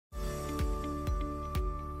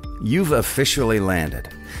You've officially landed.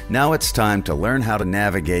 Now it's time to learn how to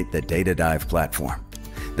navigate the DataDive platform.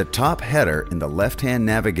 The top header in the left-hand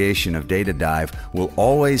navigation of DataDive will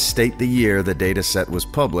always state the year the dataset was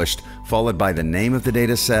published, followed by the name of the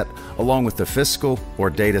dataset, along with the fiscal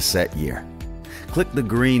or dataset year. Click the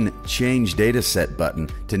green Change Dataset button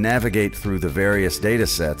to navigate through the various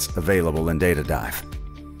datasets available in DataDive.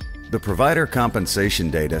 The provider compensation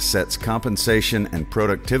data sets compensation and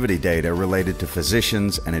productivity data related to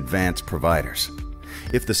physicians and advanced providers.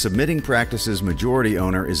 If the submitting practice's majority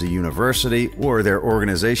owner is a university or their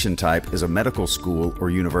organization type is a medical school or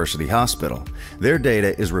university hospital, their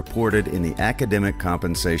data is reported in the academic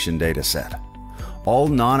compensation dataset. All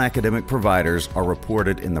non-academic providers are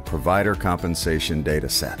reported in the provider compensation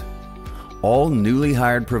dataset. All newly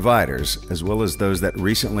hired providers, as well as those that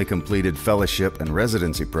recently completed fellowship and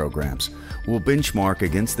residency programs, will benchmark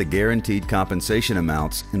against the guaranteed compensation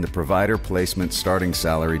amounts in the provider placement starting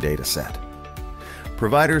salary dataset.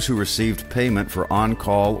 Providers who received payment for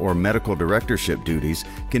on-call or medical directorship duties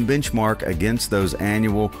can benchmark against those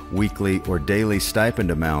annual, weekly, or daily stipend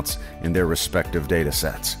amounts in their respective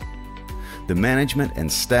datasets. The management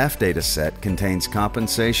and staff dataset contains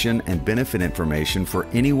compensation and benefit information for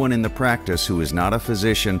anyone in the practice who is not a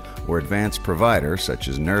physician or advanced provider, such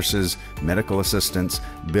as nurses, medical assistants,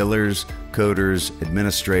 billers, coders,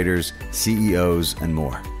 administrators, CEOs, and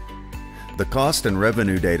more. The cost and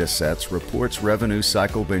revenue datasets reports revenue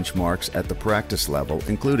cycle benchmarks at the practice level,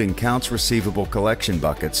 including counts receivable collection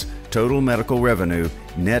buckets, total medical revenue,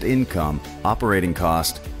 net income, operating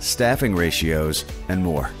cost, staffing ratios, and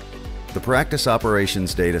more. The Practice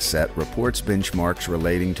Operations dataset reports benchmarks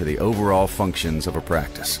relating to the overall functions of a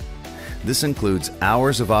practice. This includes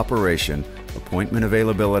hours of operation, appointment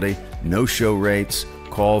availability, no-show rates,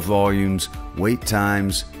 call volumes, wait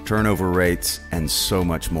times, turnover rates, and so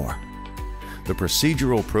much more. The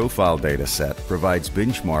Procedural Profile dataset provides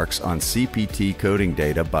benchmarks on CPT coding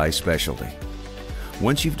data by specialty.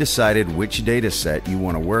 Once you've decided which dataset you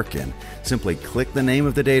want to work in, simply click the name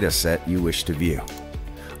of the dataset you wish to view.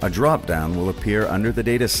 A drop-down will appear under the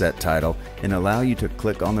dataset title and allow you to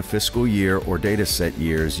click on the fiscal year or dataset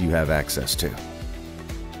years you have access to.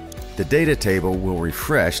 The data table will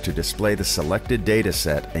refresh to display the selected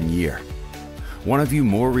dataset and year. Want to view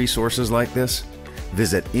more resources like this?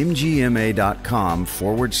 Visit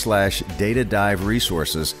mgma.com/DataDive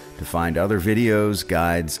resources to find other videos,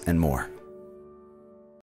 guides, and more.